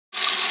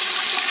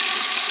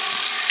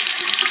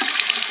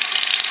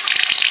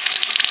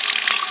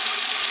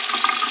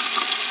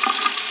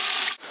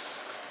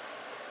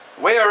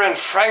We are in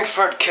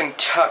Frankfort,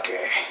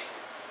 Kentucky.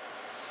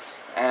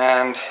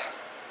 And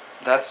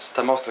that's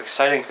the most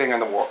exciting thing in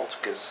the world,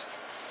 because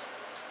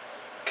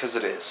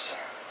it is.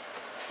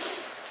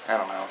 I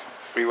don't know.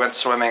 We went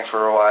swimming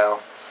for a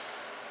while.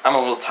 I'm a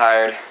little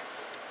tired.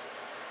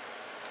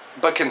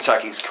 But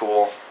Kentucky's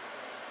cool.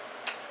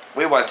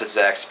 We went to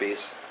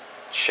Zaxby's.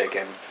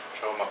 Chicken.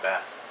 Show him a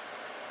bat.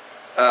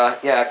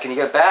 Yeah, can you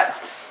get a bat?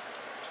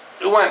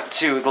 We went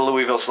to the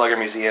Louisville Slugger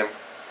Museum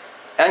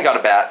and got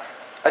a bat.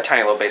 A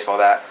tiny little baseball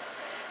bat.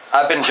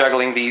 I've been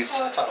juggling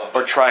these,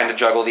 or trying to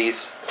juggle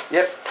these.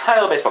 Yep, tiny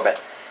little baseball bat.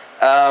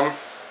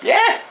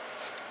 Yeah!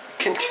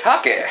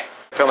 Kentucky.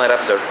 Film that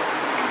episode.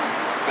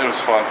 It was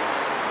fun.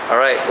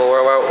 Alright, well,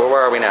 where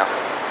are we now?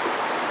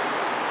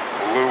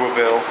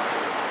 Louisville.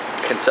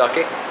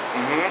 Kentucky?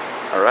 Mm-hmm.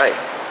 Alright.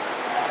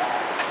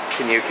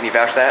 Can you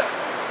vouch that?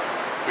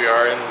 We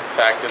are in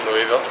fact in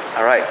Louisville.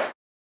 Alright.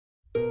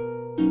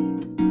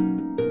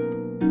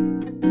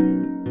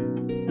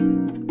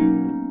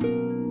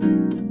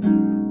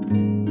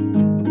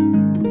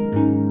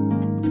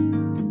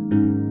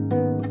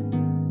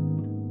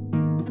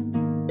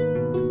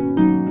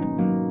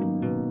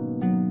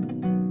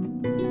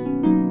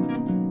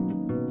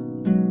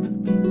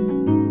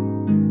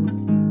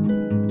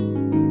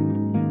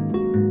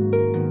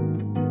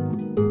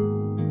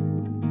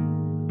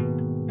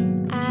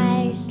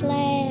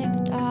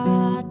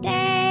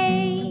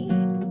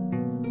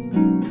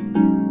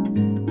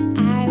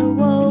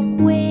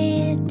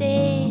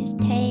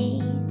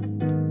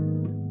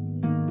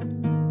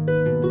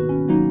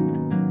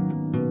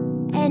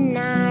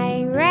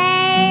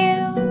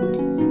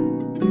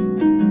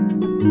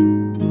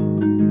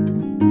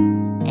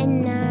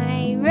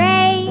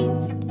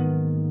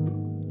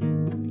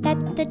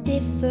 The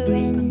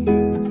difference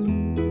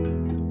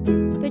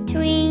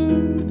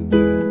between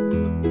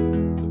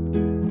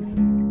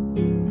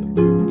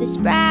the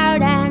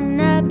sprout and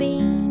the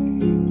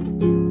bean,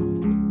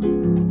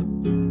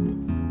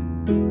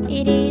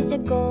 it is a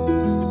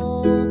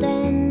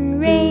golden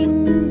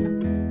ring,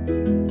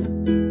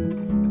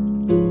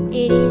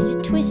 it is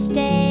a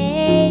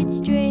twisted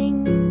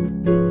string,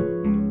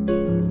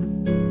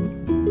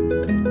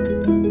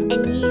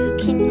 and you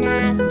can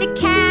ask the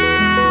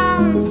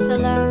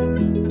counselor,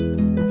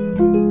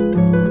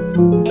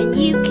 and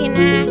you can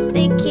ask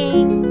the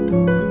king,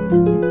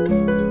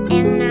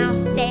 and I'll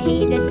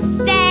say the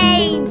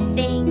same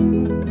thing.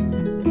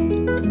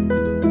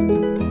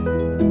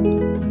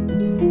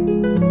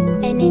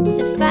 And it's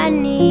a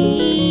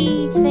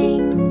funny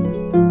thing.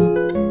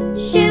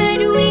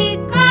 Should we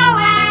go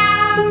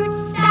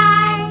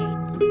outside?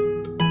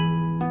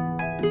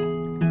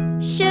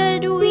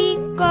 Should we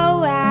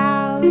go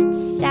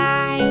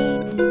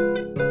outside?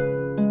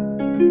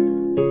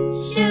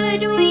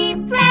 Should we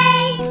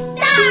bake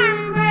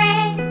some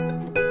bread?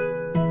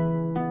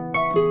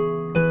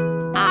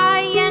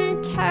 Are you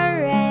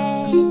interested?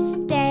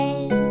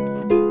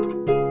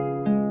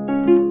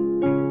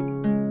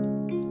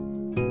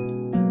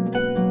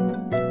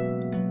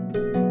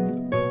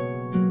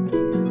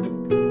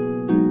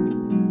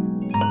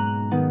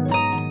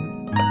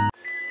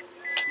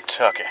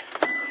 Kentucky.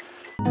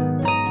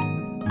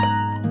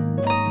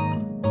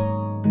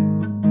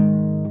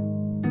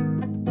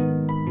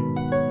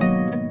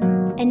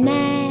 And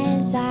now